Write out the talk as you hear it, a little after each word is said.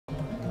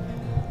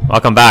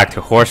Welcome back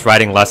to Horse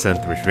Riding Lesson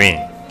through Dream.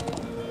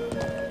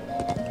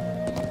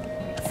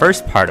 The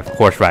first part of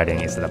horse riding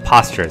is that the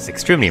posture is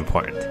extremely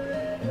important.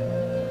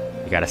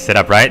 You gotta sit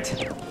upright.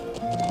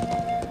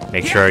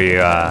 Make sure you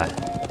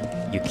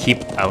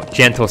keep a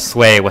gentle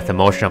sway with the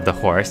motion of the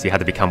horse. You have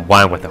to become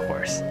one with the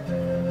horse.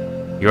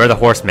 You're the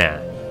horseman.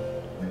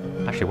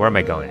 Actually, where am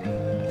I going?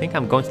 I think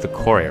I'm going to the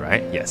quarry,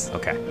 right? Yes,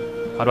 okay.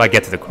 How do I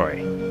get to the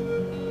quarry?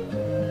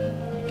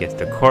 You get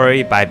to the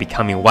quarry by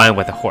becoming one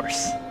with the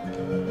horse.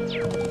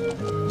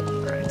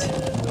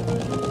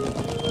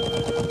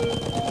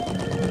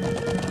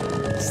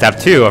 Step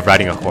 2 of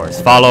riding a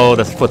horse. Follow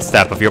the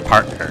footstep of your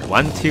partner.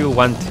 1, 2,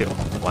 1, 2.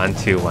 1,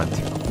 2, 1, 2.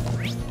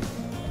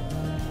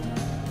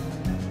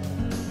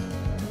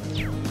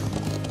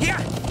 Yeah.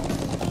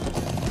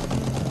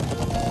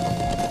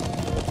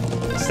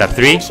 Step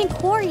 3. The ancient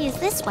quarry is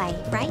this way,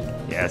 right?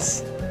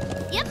 Yes.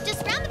 Yep,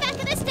 just round the back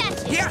of this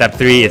statue. Yeah. Step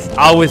 3 is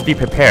always be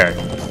prepared.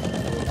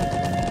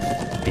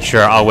 Be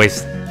sure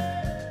always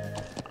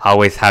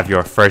have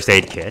your first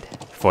aid kit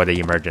for the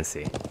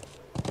emergency.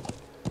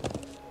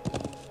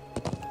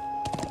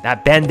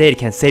 That band-aid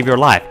can save your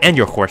life and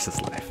your horse's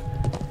life.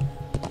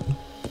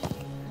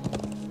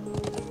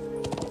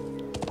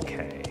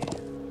 Okay.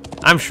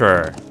 I'm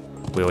sure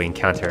we'll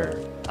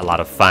encounter a lot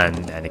of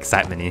fun and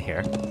excitement in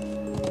here.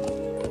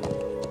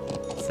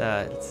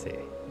 Let's see.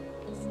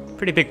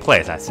 Pretty big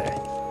place, I'd say.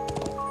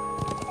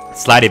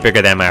 Slightly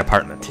bigger than my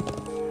apartment.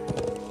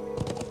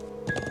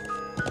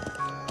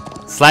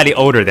 Slightly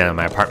older than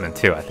my apartment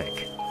too, I think.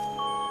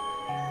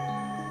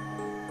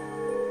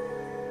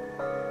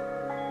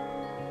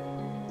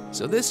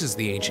 So this is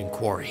the ancient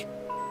quarry.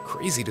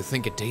 Crazy to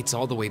think it dates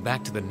all the way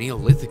back to the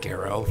Neolithic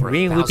era over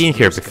We've 1,000 been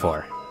here years before.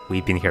 ago.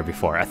 We've been here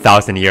before,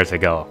 1,000 years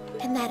ago.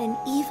 And that an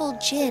evil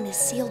djinn is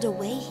sealed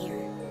away here.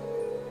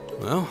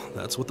 Well,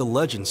 that's what the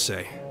legends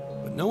say,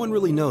 but no one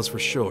really knows for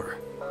sure.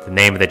 The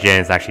name of the djinn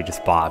is actually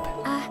just Bob.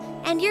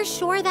 And you're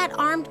sure that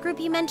armed group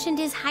you mentioned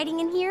is hiding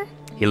in here?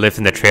 He lives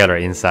in the trailer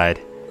inside.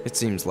 It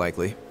seems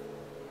likely.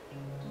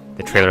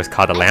 The trailer is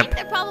called a I lamp. think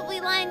they're probably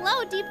lying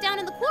low deep down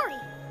in the quarry.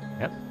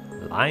 Yep,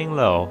 lying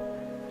low.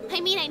 I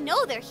mean, I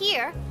know they're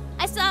here.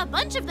 I saw a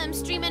bunch of them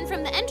streaming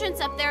from the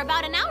entrance up there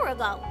about an hour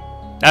ago.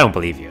 I don't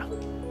believe you.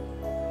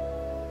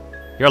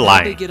 You're How did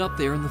lying. they get up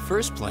there in the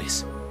first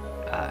place?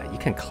 You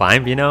can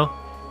climb, you know?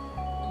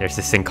 There's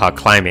this thing called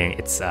climbing.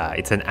 It's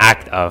an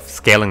act of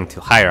scaling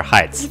to higher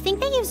heights. You think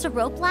they used a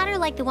rope ladder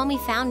like the one we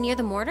found near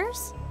the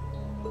mortars?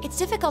 It's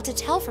difficult to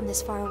tell from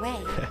this far away.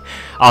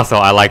 Also,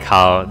 I like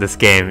how this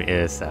game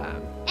is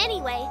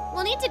Anyway,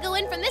 we'll need to go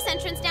in from this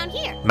entrance down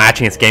here.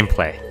 matching its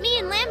gameplay. Me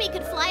and Lammy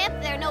could fly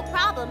up there no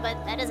problem,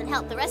 but that doesn't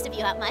help the rest of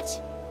you out much.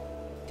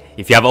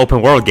 If you have an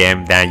open world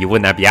game, then you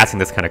would not be asking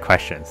this kind of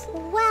questions.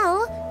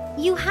 Well,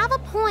 you have a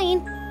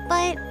point,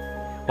 but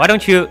Why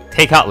don't you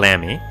take out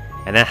Lammy,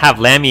 and then have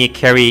Lammy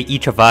carry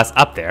each of us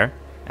up there,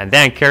 and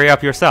then carry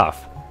up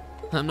yourself,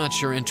 I'm not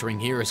sure entering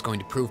here is going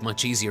to prove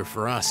much easier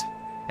for us.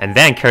 and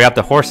then carry up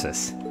the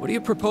horses. What do you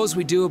propose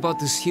we do about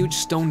this huge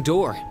stone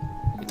door?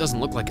 It doesn't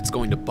look like it's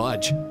going to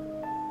budge.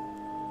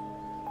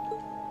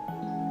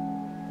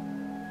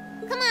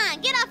 Come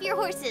on, get off your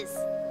horses.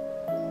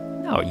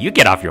 No, you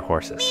get off your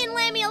horses. Me and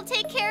Lammy will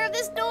take care of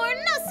this door,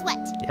 no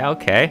sweat. Yeah,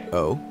 okay.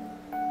 Oh?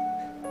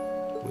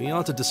 We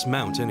ought to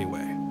dismount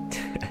anyway.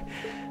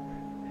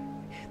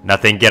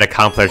 Nothing get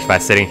accomplished by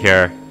sitting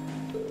here.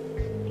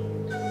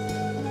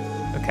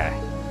 Okay.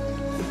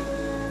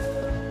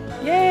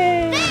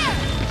 Yay!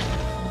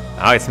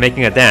 Oh, it's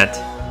making a dent.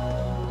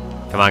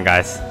 Come on,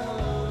 guys.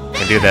 We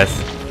can do this.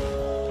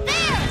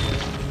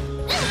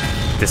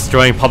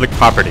 Destroying public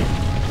property.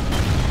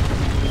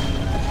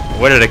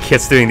 What are the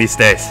kids doing these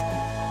days?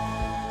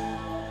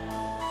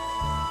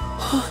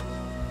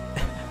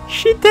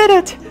 She did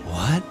it!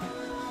 What?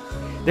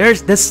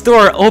 This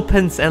door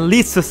opens and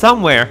leads to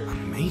somewhere.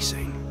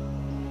 Amazing.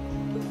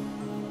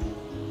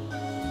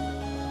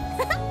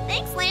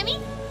 Thanks, Lammy.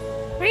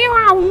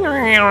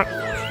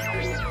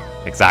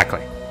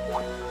 Exactly.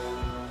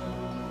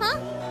 Huh?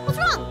 What's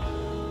wrong?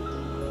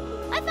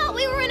 I thought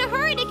we were in a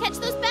hurry to catch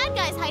those bad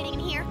guys hiding in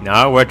here.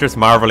 No, we're just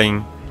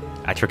marveling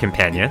at your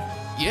companion.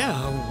 Yeah,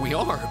 we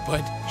are,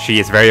 but She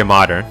is very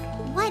modern.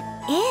 what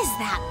is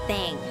that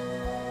thing?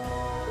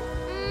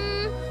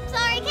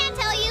 Sorry, can't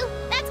tell you.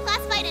 That's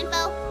classified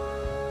info.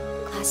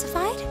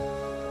 Classified?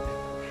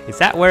 Is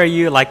that where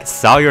you, like,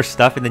 sell your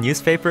stuff in the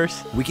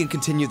newspapers? We can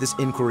continue this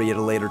inquiry at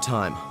a later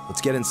time.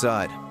 Let's get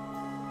inside.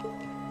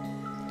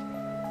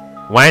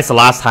 When is the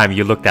last time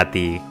you looked at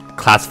the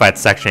classified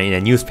section in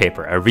a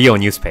newspaper, a real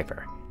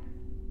newspaper?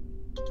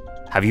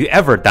 Have you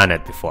ever done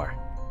it before?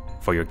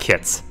 For your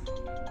kids?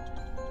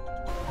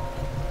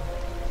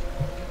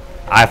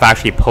 I've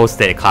actually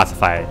posted a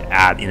classified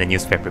ad in a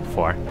newspaper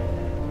before.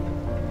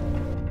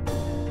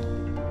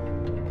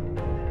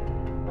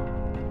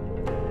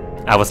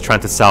 I was trying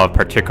to sell a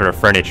particular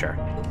furniture.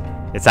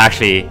 It's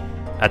actually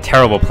a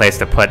terrible place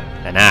to put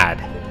an ad,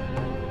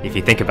 if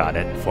you think about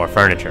it, for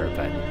furniture,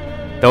 but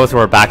those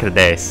were back in the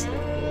days.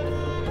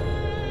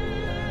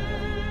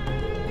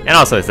 And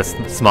also, it's a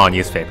small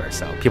newspaper,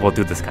 so people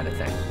do this kind of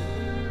thing.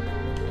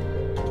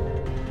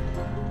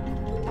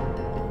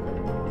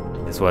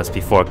 This was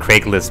before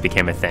Craigslist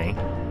became a thing.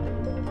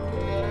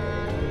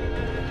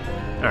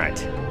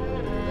 Alright.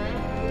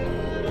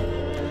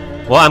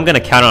 Well, I'm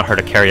gonna count on her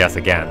to carry us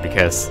again,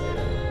 because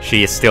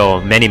she is still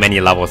many, many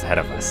levels ahead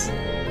of us.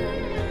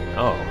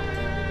 Oh.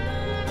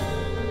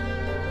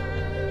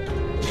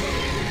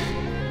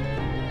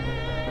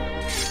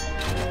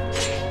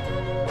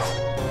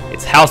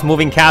 It's House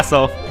Moving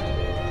Castle.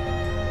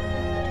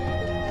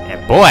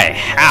 And boy,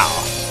 how?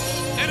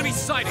 Enemy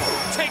sighted!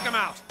 Take him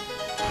out!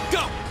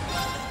 Go!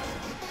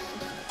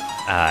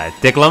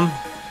 Diglum?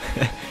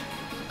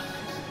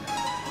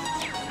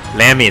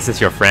 Lammy, is this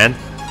your friend?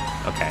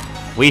 Okay.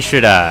 We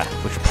should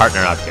partner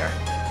up here.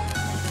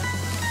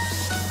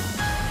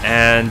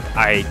 And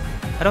I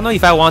don't know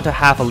if I want to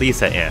have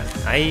Elisa in.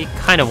 I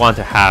kind of want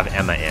to have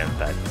Emma in,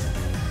 but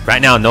right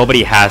now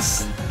nobody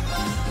has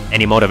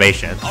any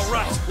motivation. All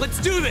right, let's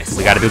do this.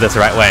 We got to do this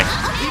the right way.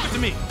 Leave it to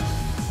me.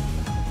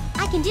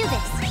 I can do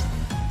this.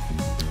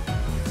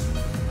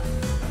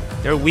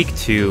 They're weak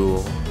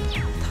to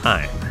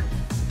time.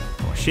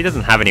 Well, she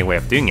doesn't have any way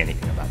of doing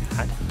anything about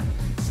that.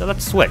 So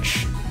let's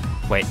switch.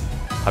 Wait,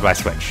 how do I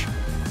switch?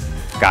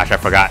 Gosh, I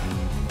forgot.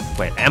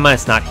 Wait, Emma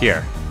is not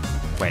here.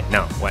 Wait,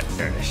 no, what?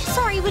 There it is.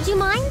 Sorry, would you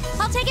mind?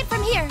 I'll take it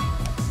from here.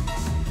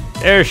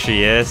 There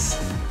she is.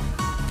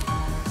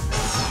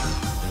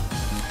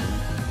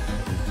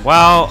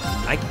 Well,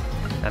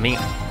 I mean,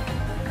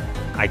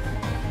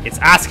 it's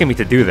asking me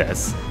to do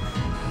this.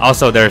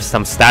 Also, there's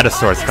some status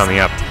swords coming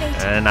up,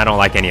 and I don't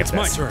like any of It's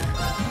my this. turn.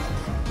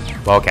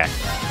 Well, okay.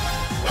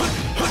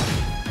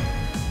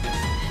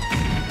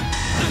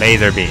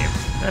 Laser beam.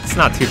 That's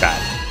not too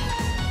bad.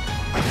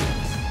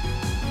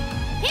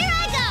 Here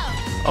I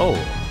go! Oh,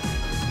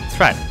 that's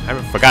right. I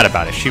forgot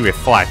about it. She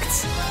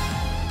reflects.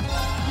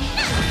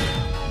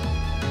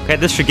 Okay,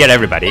 this should get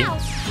everybody,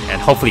 and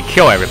hopefully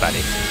kill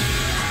everybody.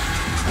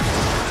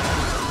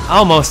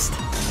 Almost.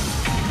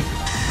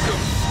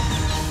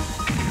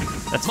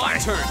 That's My fine.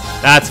 turn.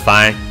 That's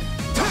fine.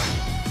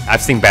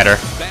 I've seen better.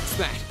 That's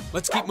that.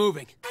 Let's keep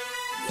moving.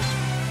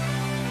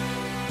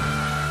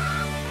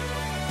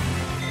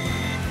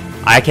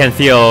 I can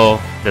feel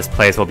this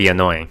place will be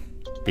annoying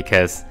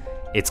because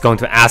it's going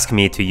to ask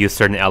me to use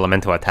certain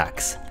elemental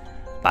attacks,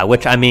 by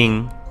which I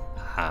mean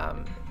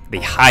the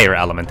higher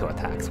elemental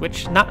attacks,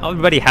 which not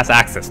everybody has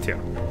access to.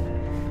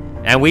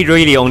 And we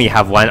really only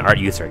have one art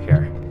user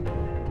here.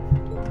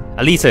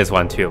 Elisa is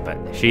one too, but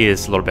she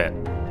is a little bit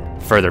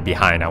further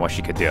behind on what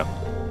she could do.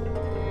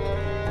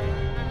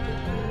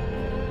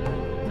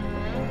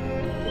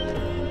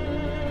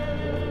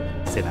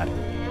 Say that.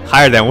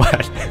 Higher than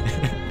what?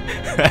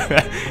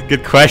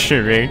 Good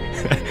question, Ring.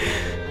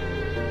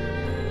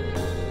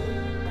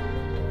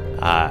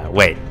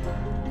 Wait.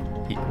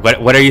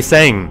 What are you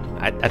saying?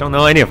 I don't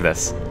know any of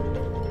this.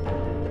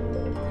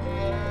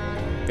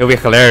 It'll be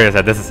hilarious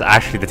that this is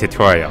actually the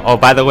tutorial. Oh,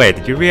 by the way,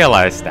 did you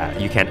realize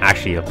that you can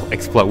actually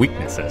exploit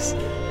weaknesses?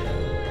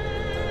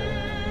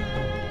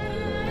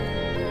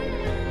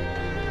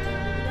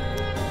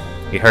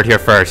 You heard here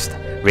first.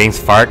 Ring's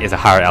fart is a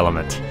higher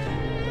element.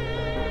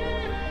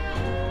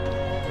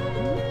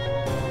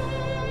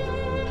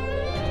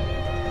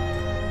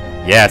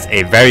 Yes,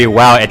 a very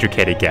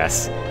well-educated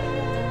guess.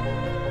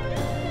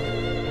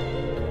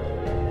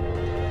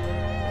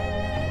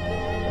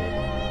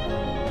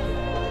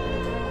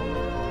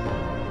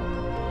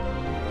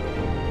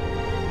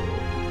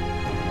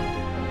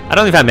 I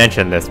don't know if I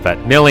mentioned this, but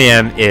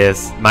Milliam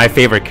is my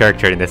favorite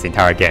character in this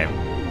entire game.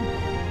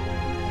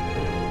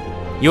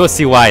 You will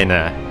see why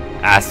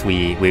as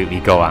we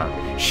go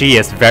on. She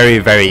is very,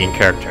 very in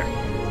character.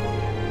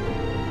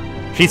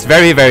 She's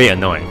very, very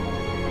annoying.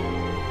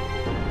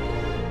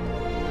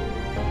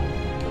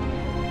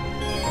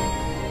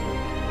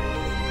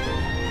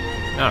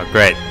 Oh,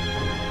 great.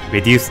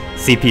 Reduce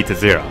CP to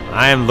 0.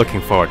 I am looking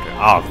forward to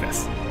all of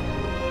this.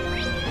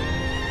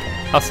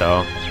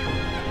 Also,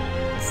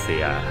 let's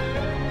see, I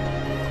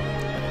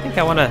think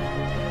I wanna...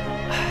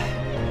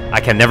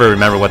 I can never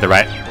remember what the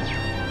right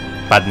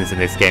buttons in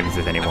this game is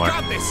anymore.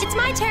 Got this. It's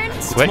my turn.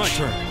 Switch? My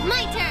turn.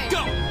 My turn!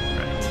 Go!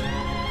 Right.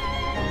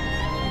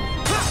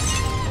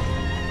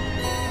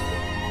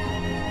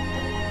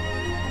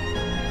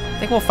 I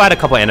think we'll fight a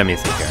couple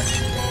enemies in here.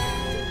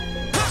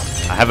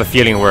 I have a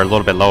feeling we're a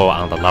little bit low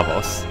on the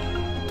levels.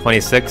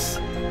 26,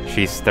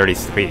 she's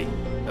 33.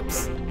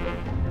 Oops.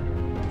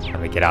 Let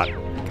me get out.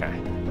 Okay.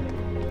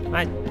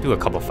 Might do a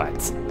couple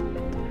fights.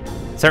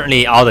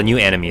 Certainly all the new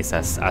enemies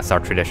as our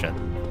tradition.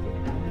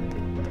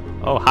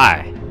 Oh,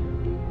 hi.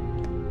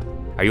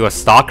 Are you a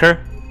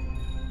stalker?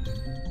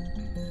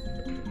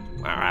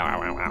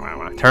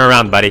 Turn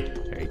around, buddy.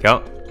 There you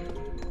go.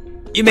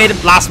 You made a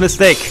last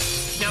mistake.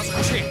 Now's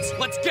our chance.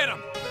 Let's get him.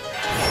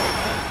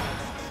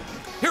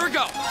 Here we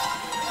go.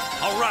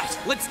 All right,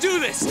 let's do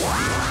this. Leave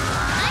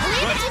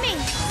it to me.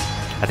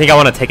 I think I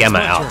want to take Emma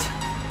my out turn.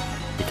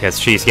 because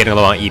she's getting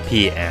low on EP,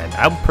 and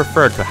I would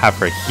prefer to have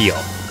her heal.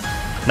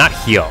 Not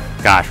heal.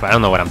 Gosh, I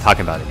don't know what I'm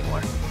talking about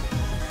anymore.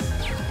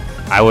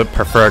 I would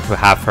prefer to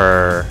have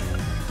her...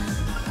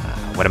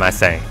 what am I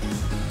saying?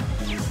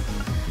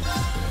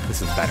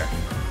 This is better.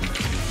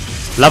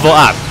 Level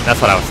up.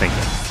 That's what I was thinking.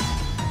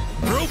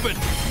 We're open.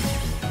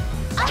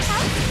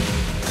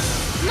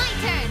 My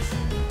turn.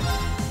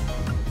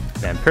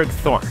 Vampiric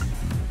Thorn.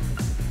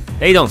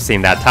 They don't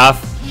seem that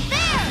tough.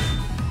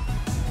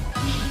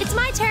 It's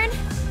my turn.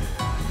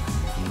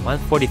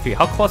 143.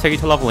 How close are you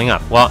to leveling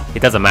up? Well,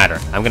 it doesn't matter.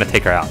 I'm gonna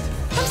take her out.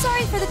 I'm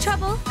sorry for the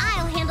trouble.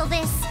 I'll handle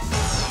this.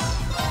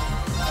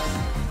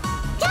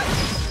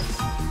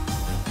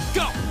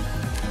 Go.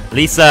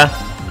 Lisa,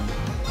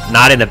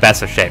 not in the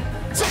best of shape.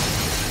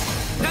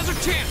 Now's our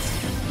chance.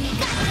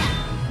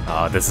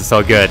 Oh, this is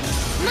so good.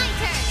 My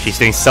turn. She's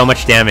doing so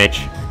much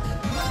damage.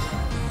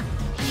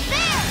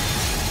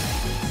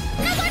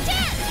 Now's our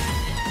chance.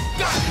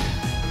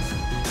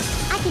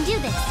 I can do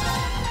this.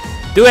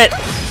 Do it!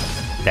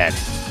 Dead.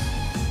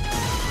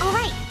 All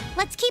right,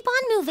 let's keep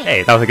on moving.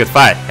 Hey, that was a good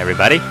fight,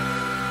 everybody.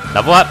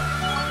 Level up.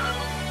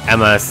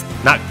 Emma's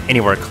not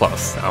anywhere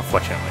close,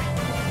 unfortunately.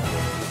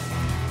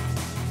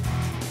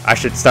 I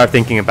should start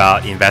thinking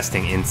about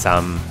investing in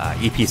some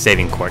EP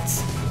saving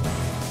quartz.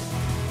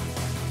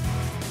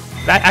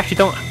 I actually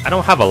don't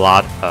have a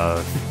lot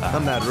of A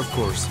matter of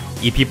course.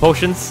 EP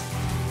potions.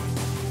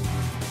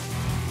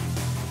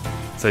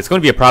 So it's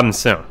going to be a problem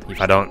soon if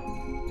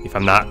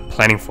I'm not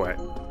planning for it.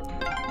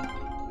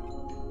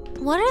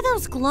 What are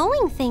those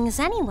glowing things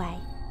anyway?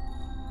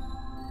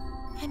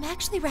 I'm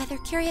actually rather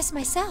curious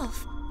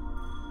myself.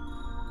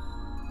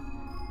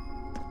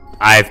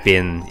 I've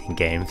been in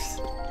games.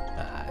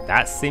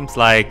 That seems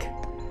like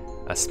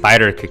a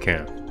spider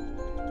cocoon.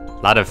 A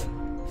lot of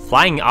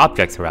flying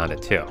objects around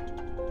it too.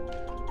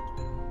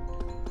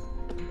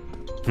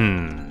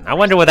 I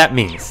wonder what that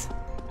means.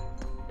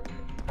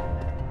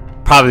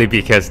 Probably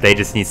because they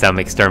just need some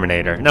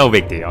exterminator. No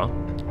big deal.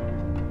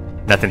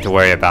 Nothing to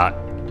worry about.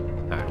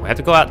 Alright, we have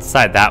to go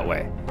outside that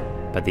way.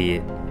 But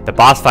the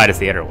boss fight is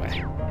the other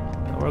way.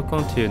 We're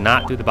going to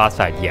not do the boss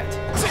fight yet.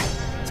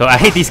 So I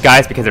hate these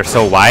guys because they're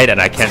so wide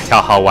and I can't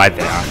tell how wide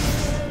they are.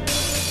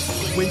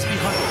 Wind's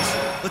behind us.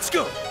 Let's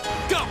go.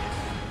 Go.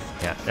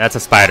 Yeah, that's a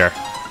spider.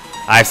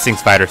 I've seen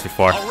spiders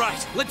before. All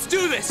right, let's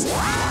do this.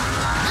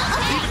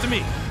 Leave it to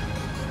me.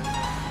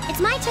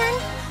 It's my turn.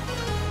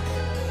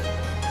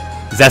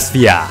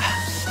 Zesvia.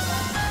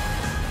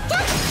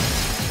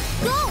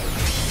 Go!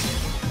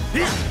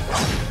 Here.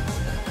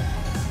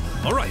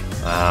 All right.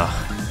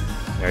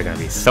 You're gonna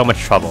be so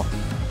much trouble.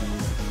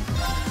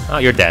 Oh,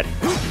 you're dead.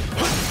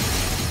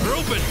 We're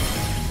open.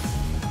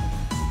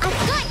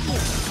 I've got you.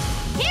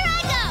 Here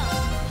I go.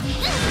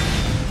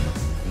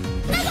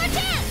 Now's our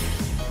chance.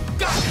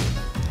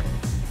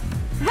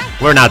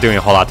 We're not doing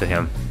a whole lot to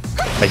him.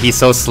 But he's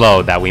so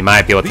slow that we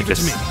might be able to Leave it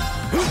to just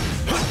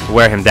me.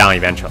 wear him down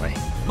eventually.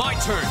 My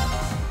turn.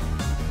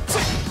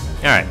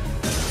 Alright.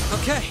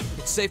 Okay,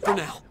 it's safe for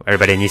now.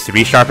 Everybody needs to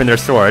resharpen their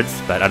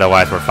swords, but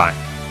otherwise we're fine.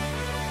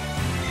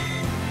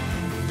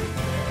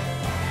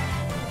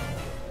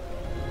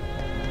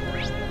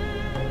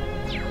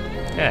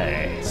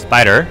 Okay,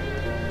 spider.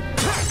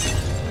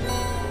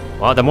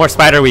 Well, the more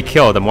spider we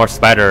kill, the more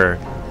spider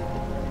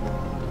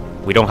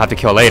we don't have to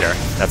kill later.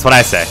 That's what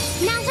I say.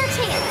 Now's our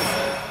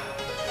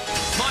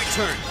chance. My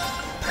turn.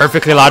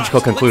 Perfectly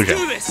logical conclusion.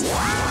 Let's do this.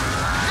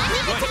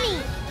 Leave it to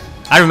me.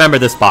 I remember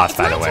this boss,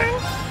 by My the way. turn.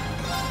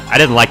 I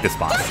didn't like this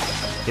boss.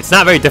 It's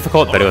not very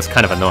difficult, but it was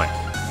kind of annoying.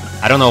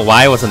 I don't know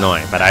why it was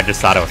annoying, but I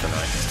just thought it was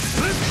annoying.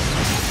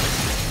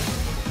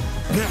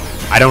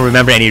 I don't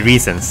remember any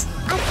reasons.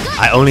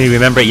 I only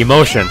remember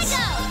emotions. I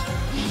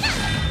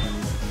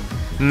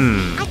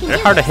can They're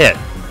do hard to hit.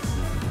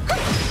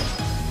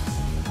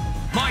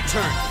 My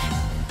turn.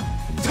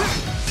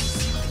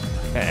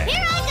 Okay.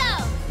 Here I go.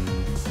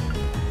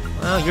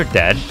 Well, you're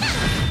dead.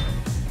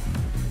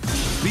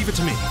 Leave it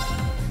to me.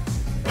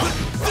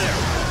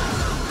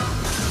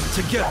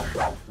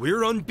 Together,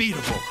 we're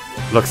unbeatable.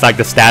 Looks like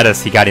the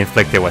status he got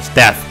inflicted was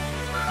death.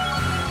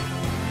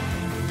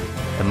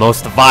 The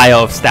most vile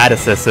of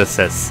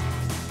statuses.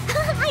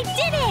 I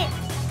did it!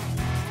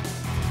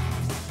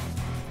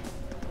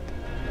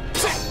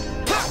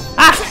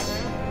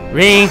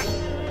 Ring!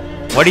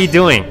 What are you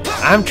doing?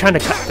 I'm trying to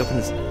cut open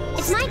this.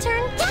 It's my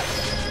turn.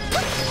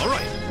 All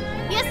right.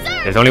 Yes,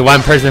 sir. There's only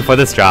one person for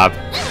this job.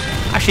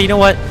 Actually, you know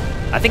what?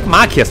 I think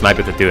Machias might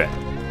be able to do it.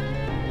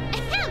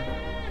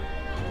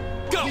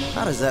 Go.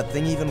 How does that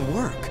thing even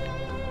work?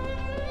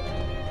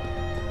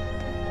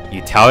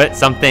 You tell it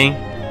something,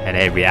 and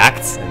it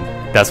reacts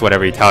and does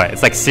whatever you tell it.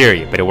 It's like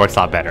Siri, but it works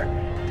a lot better.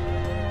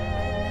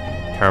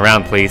 Turn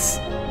around, please.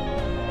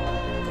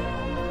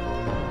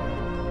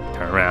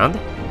 Turn around.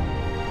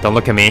 Don't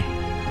look at me.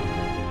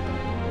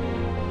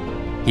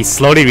 He's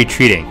slowly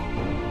retreating.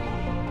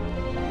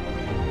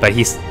 But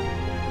he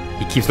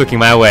keeps looking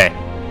my way.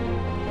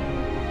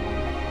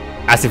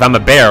 As if I'm a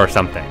bear or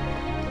something.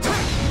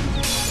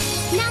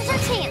 Now's our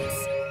chance.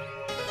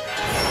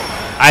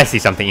 I see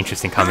something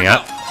interesting coming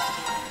up.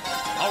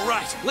 All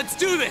right, let's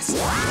do this.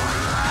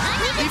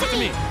 Leave it to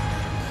me.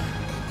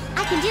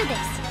 I can do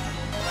this.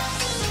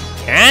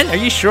 Can? Are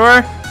you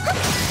sure?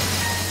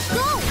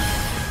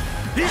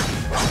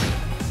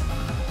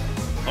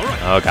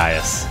 Oh,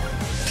 Gaius.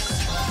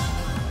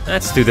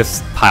 Let's do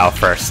this pile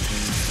first.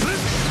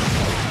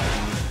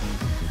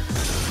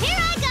 Here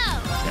I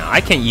go! Now,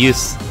 I can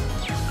use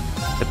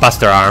the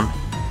Buster Arm.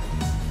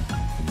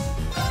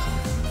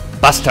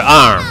 Buster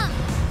Arm!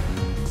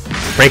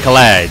 Break a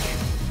leg.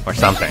 Or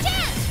something.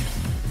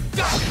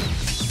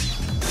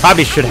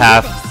 Probably should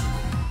have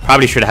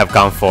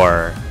gone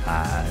for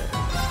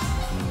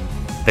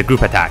the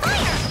group attack.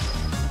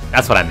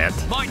 That's what I meant.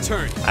 My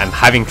turn. I'm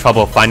having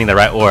trouble finding the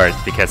right word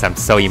because I'm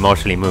so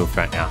emotionally moved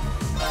right now.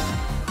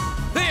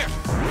 There.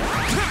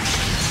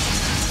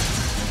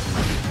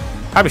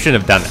 Probably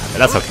shouldn't have done that, but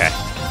that's okay.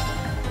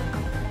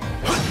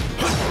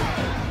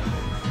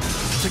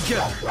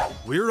 Together,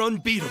 we're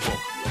unbeatable.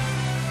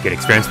 Good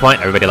experience point.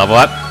 Everybody level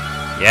up.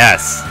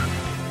 Yes.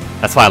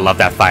 That's why I love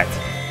that fight.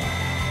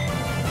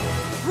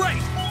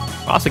 Right.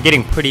 We're also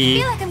getting I pretty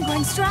feel like I'm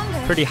growing stronger.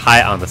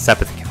 high on the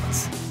Sepith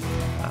counts.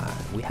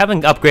 We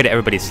haven't upgraded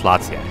everybody's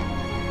slots yet.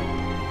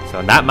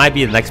 So that might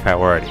be the next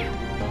priority.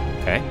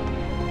 Okay.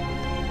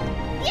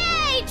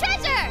 Yay,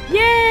 treasure!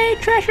 Yay,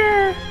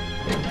 treasure!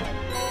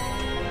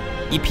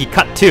 EP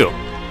cut 2.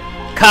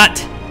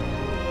 Cut!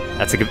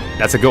 That's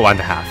a good one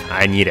to have.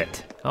 I need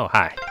it. Oh,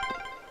 hi.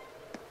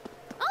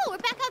 Oh, we're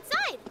back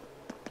outside.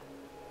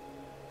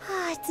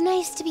 Ah, it's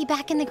nice to be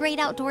back in the great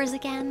outdoors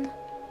again.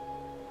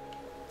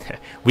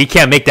 We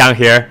can't make down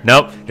here.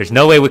 Nope. There's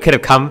no way we could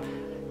have come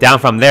down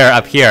from there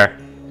up here.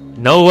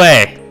 No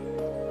way.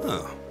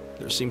 Oh,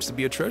 there seems to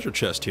be a treasure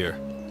chest here.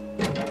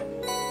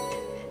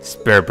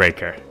 Spirit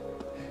Breaker.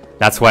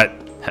 That's what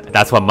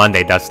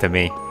Monday does to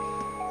me.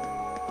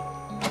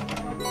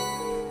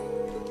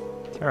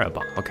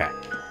 Terrible. Okay.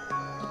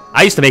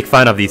 I used to make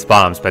fun of these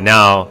bombs, but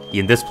now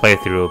in this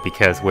playthrough,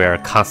 because we're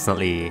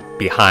constantly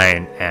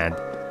behind and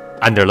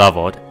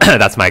under-leveled,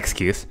 that's my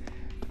excuse.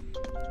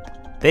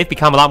 They've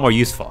become a lot more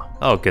useful.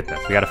 Oh goodness,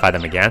 we gotta fight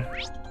them again.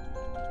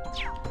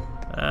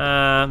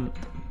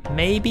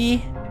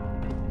 Maybe?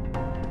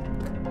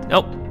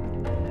 Nope.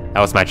 That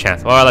was my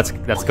chance. Well, let's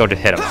go to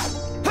hit him.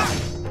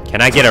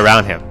 Can I get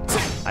around him?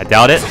 I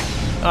doubt it.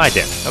 Oh, I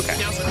did. Okay.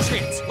 Now's our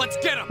chance. Let's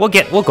get him.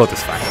 We'll go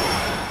this fight.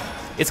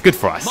 It's good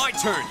for us. My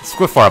turn. It's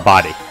good for our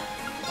body.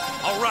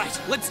 All right,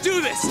 let's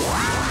do this.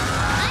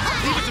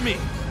 Leave it to me.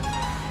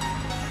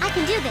 I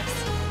can do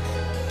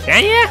this.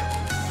 Can ya?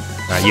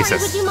 Use Sorry,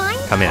 this. would you mind?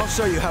 Come in. I'll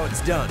show you how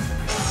it's done.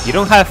 You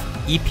don't have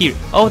EP.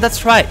 Oh,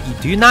 that's right. You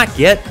do not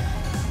get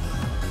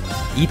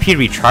EP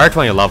recharge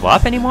when you level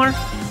up anymore?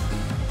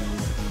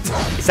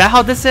 Is that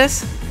how this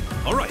is?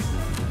 All right.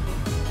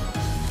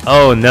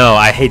 Oh no,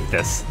 I hate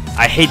this.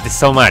 I hate this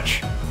so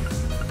much.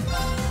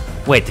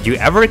 Wait, did you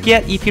ever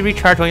get EP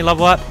recharge when you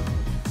level up?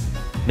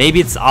 Maybe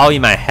it's all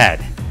in my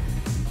head.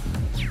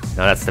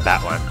 No, that's the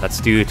bad one. Let's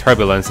do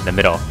turbulence in the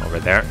middle over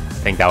there. I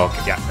think that will,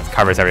 yeah, that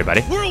covers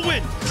everybody.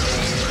 Whirlwind.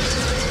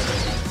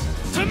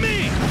 To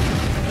me.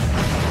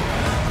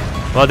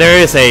 Well, there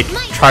is a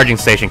charging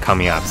station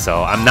coming up,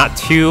 so I'm not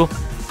too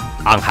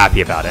unhappy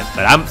about it,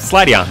 but I'm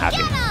slightly unhappy.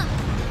 Get him!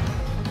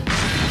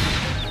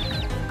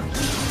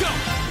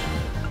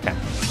 Okay.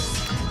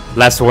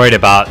 Less worried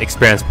about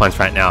experience points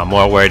right now,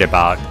 more worried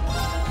about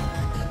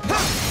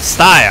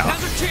style.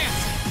 Now's our chance.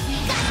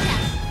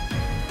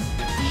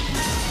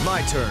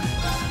 My turn.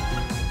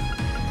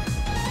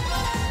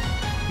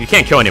 You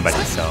can't kill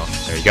anybody, so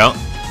there you go.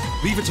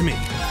 Leave it to me.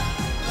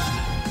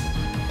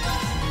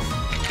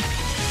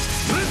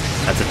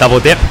 That's a double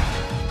dip.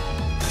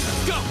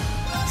 Go.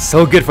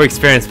 So good for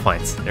experience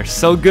points. They're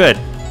so good.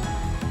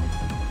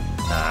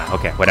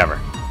 Okay, whatever.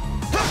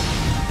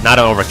 Not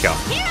an overkill.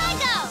 Here I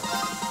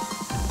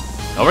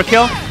go!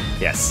 Overkill?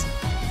 Yes.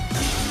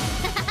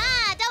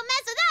 Don't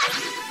mess with us!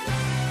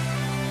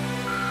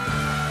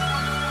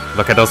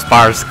 Look at those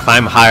bars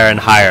climb higher and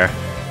higher.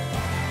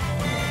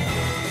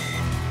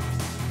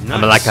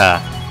 I'm like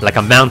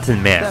a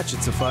mountain man. That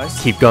should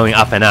suffice. Keep going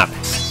up and up.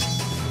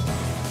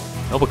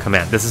 Noble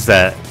command. This is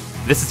the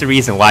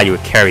reason why you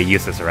would carry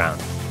uses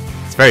around.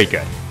 It's very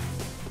good.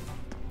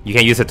 You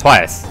can use it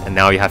twice, and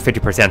now you have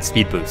 50%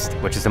 speed boost,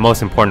 which is the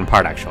most important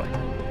part actually.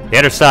 The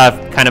other stuff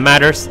kind of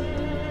matters,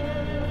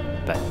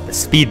 but the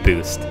speed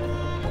boost.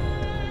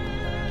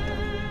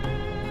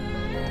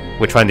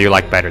 Which one do you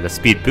like better, the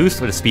speed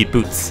boost or the speed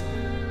boots?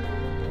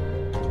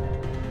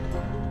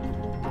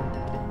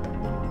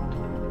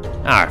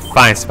 Ah,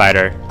 fine,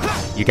 Spider.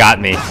 You got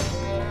me.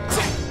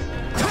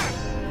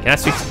 Can I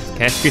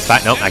squeeze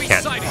fight? Nope, I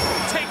can't. Exciting.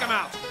 Take him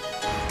out.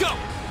 Go.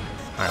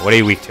 Alright, what are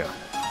you weak to?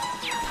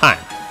 Time.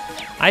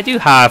 I do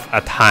have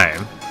a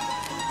time.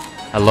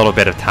 A little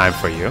bit of time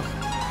for you.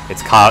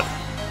 It's called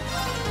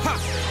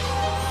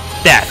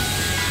death.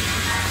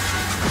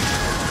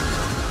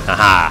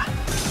 Haha.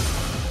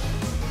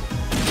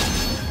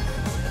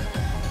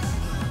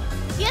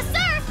 Yes,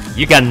 sir!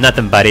 You got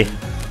nothing, buddy.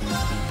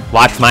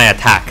 Watch my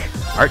attack.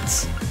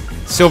 Arts.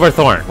 Silver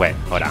Thorn. Wait,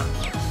 hold on.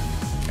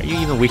 Are you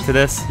even weak to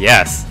this?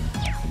 Yes.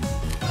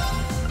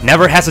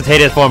 Never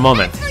hesitated for a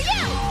moment. For you!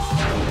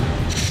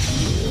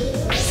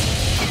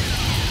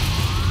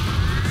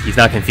 He's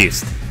not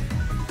confused.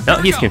 No,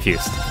 he's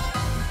confused.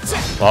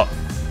 Well,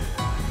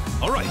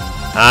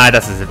 Alright.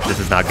 this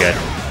is not good.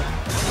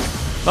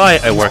 Oh,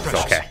 it works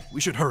okay. We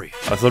should hurry.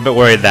 I was a little bit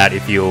worried that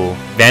if you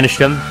vanish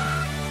them,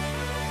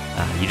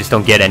 you just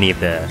don't get any of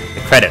the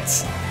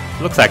credits.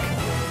 It looks like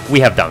we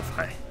have done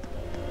fine.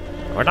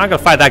 We're not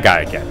gonna fight that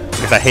guy again,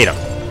 because I hate him.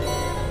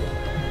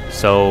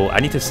 So I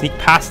need to sneak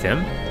past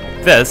him.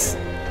 This.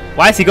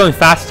 Why is he going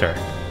faster?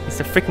 He's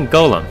a freaking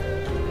golem.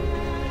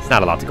 He's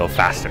not allowed to go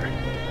faster.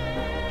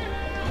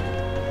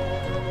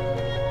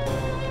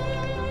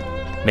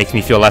 Makes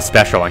me feel less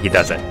special when he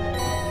does it.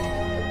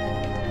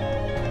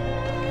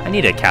 I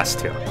need a cast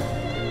 2.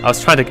 I was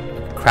trying to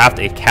craft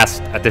a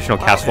additional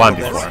cast 1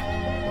 before,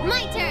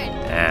 My turn.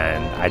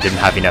 and I didn't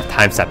have enough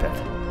time step it.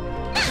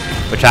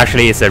 Which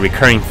actually is a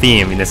recurring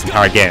theme in this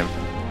entire game.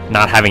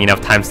 Not having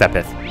enough time step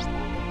it.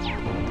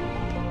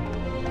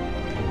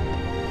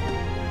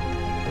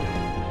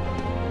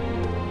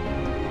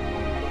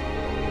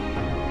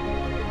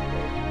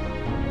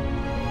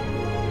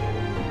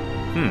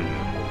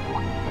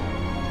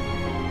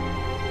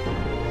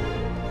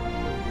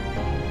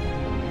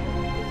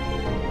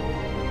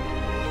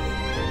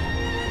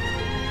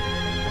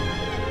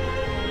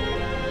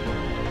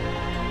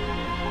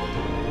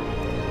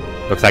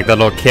 Looks like the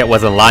little kid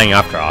wasn't lying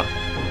after all.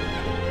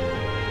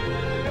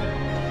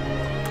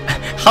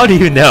 How do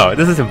you know?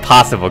 This is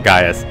impossible,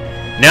 guys.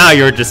 Now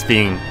you're just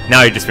being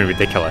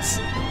ridiculous.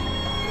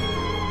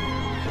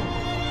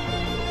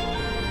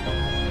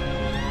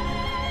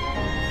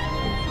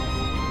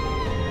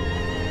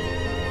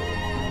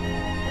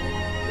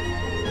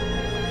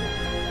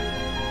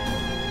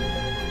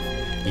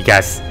 You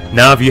guys,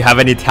 none of you have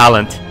any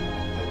talent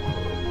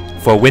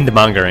for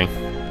windmongering.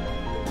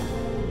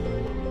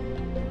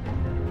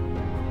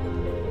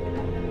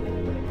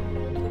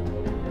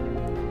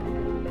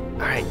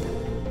 Alright,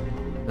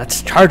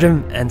 let's charge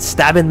him and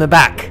stab him in the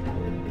back.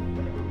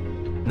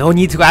 No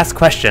need to ask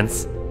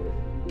questions.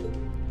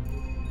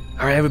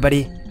 Alright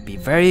everybody, be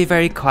very,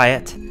 very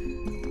quiet.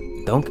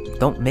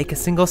 Don't make a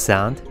single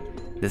sound.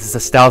 This is a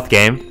stealth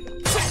game.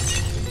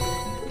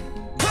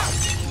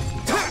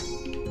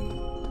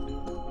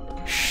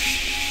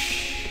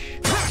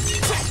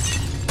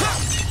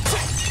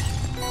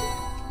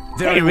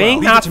 Hey, Ring,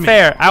 not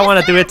fair. I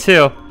want to do it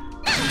too.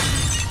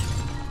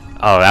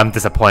 Oh, I'm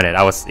disappointed.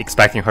 I was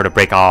expecting her to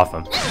break all of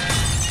them.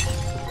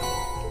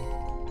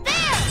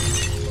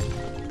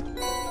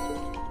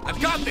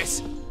 I've got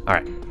this. All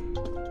right.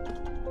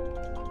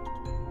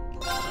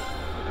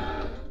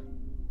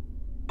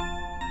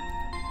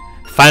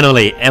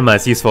 Finally, Emma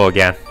is useful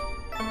again.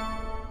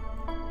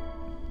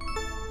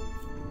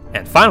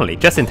 And finally,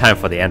 just in time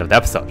for the end of the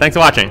episode. Thanks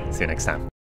for watching. See you next time.